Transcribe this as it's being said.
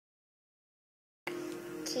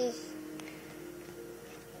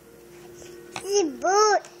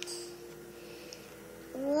Boat.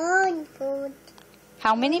 One boat.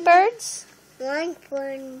 How many birds? One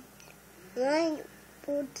boat. One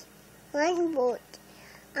boat. One boat.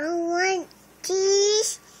 And one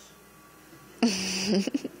cheese.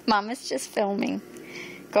 Mama's just filming.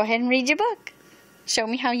 Go ahead and read your book. Show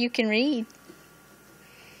me how you can read.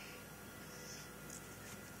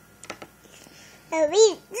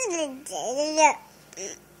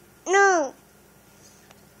 No.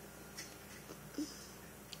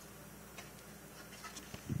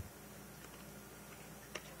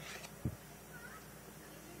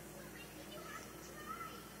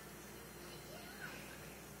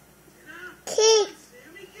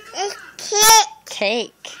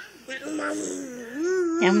 Cake.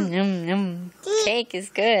 Yum, yum, yum. Cake is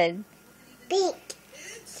good. Pink.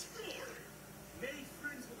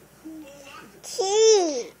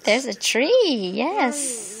 Tea. There's a tree,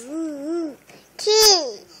 yes.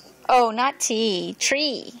 Tea. Oh, not tea.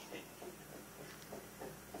 Tree.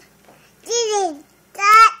 Didn't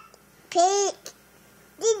that pig?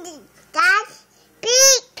 Didn't that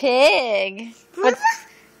pig? Pig.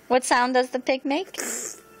 What sound does the pig make?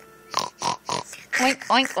 Oink,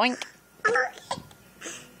 oink, oink.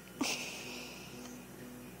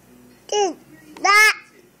 Did that?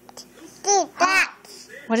 Did that?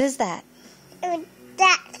 What is that?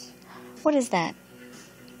 That. What is that?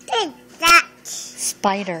 Did that?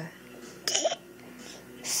 Spider.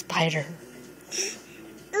 Spider.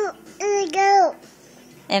 Oh, and a girl.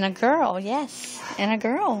 And a girl, yes. And a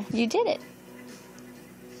girl. You did it.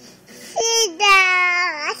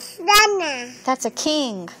 That's a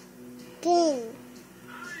king. King.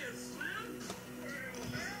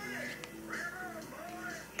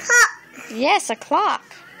 Cock. Yes, a clock.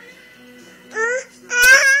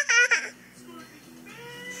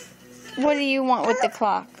 What do you want with the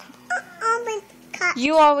clock? Open cock.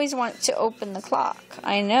 You always want to open the clock.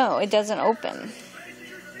 I know, it doesn't open.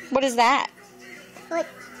 What is that? What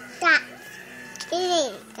that?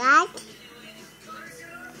 Is it that?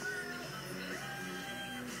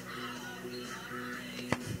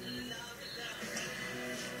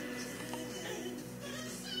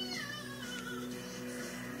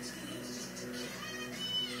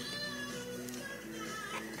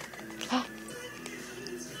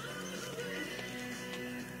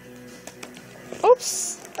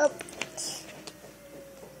 Oops. Oh.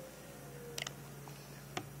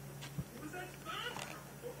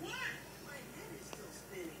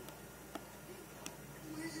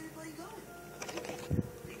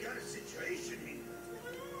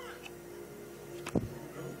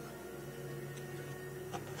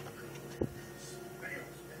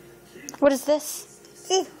 What is this?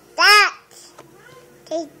 Is that?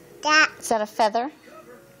 Is that? Is that a feather?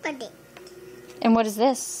 What it? And what is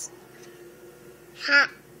this? Hat.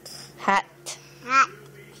 Hat. Hat.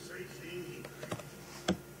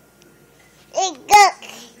 It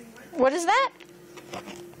goes. What is that?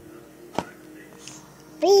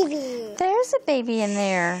 Baby. There's a baby in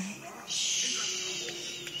there.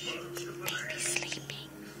 Shh. Baby's sleeping.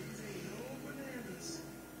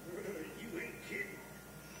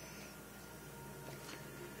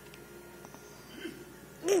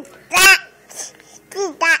 That.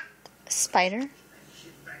 That. Spider?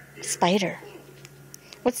 Spider.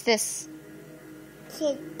 What's this?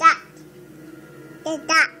 Is that? Is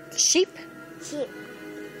that? Sheep? Sheep.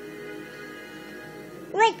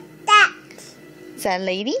 What's that? Is that a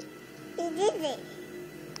lady? It is it.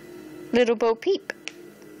 Little Bo Peep.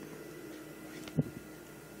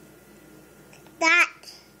 That.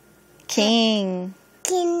 King.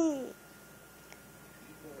 King.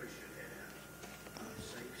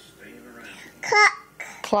 Cock.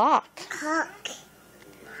 Clock. Cock.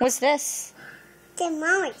 What's this? The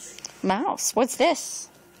mouse. Mouse. What's this?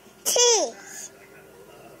 Cheese.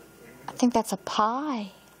 I think that's a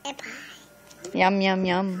pie. A pie. Yum, yum,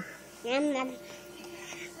 yum. Yum yum.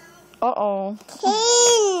 Uh-oh.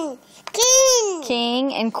 King. King.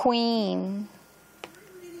 King and queen.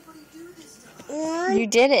 One. You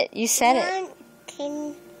did it. You said it. One.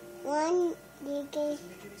 King. One. You get.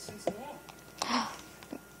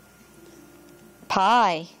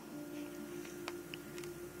 Pie.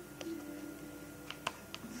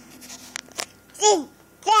 Is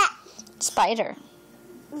that? Spider.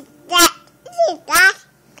 That. Is that?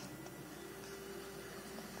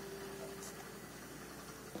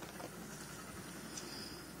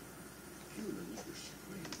 Humans were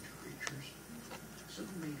strange creatures. Some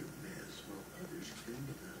made a mess while others cleaned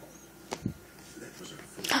it up. That was our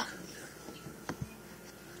first contact with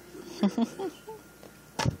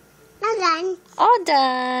Well done. All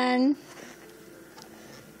done.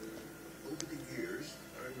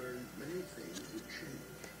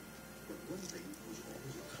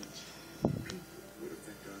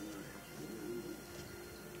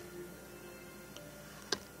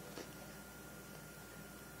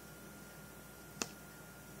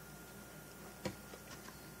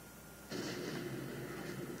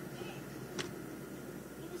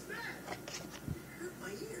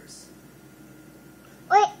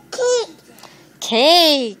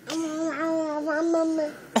 Cake.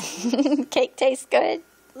 Mama. Cake tastes good.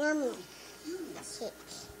 Mama.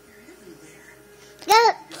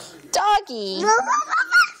 Look. Doggy.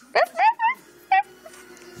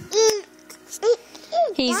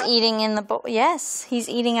 He's eating in the bowl. Yes, he's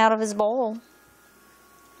eating out of his bowl.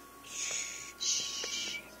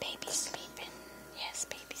 Shh. Baby's sleeping. Yes,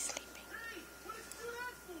 baby's sleeping.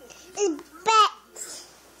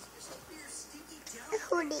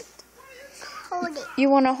 Hold it. Hold it. You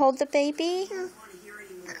want to hold the baby?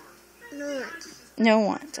 No. No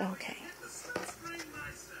one. Okay.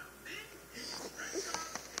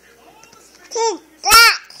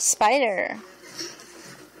 Spider.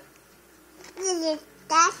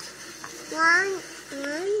 That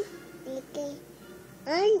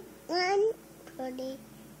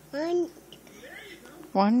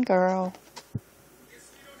One girl.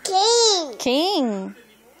 King. King.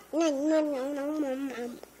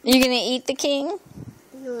 No. You gonna eat the king?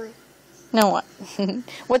 No. No what?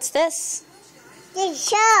 What's this? The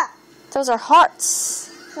show. Those are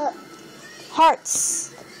hearts. Hearts.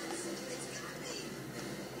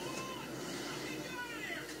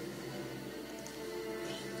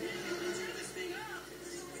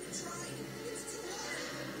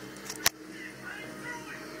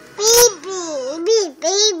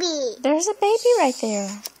 Baby. There's a baby right there.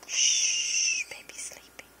 Shh, baby's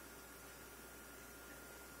sleeping.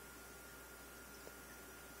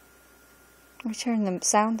 We turned the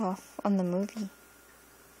sound off on the movie.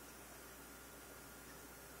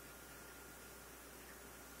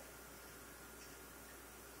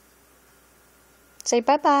 Say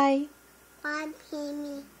bye-bye. Bye,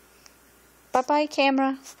 Penny. Bye-bye,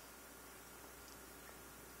 camera.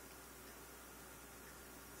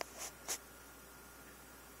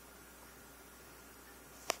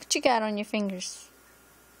 What you got on your fingers?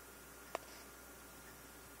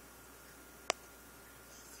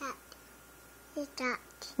 That.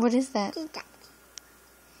 What is that?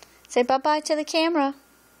 Say bye-bye to the camera.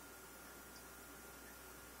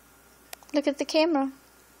 Look at the camera.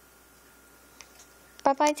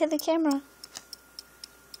 Bye-bye to the camera.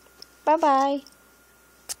 Bye-bye.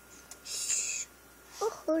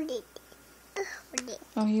 Hold it. Hold it.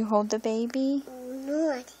 Oh, you hold the baby?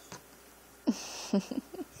 No.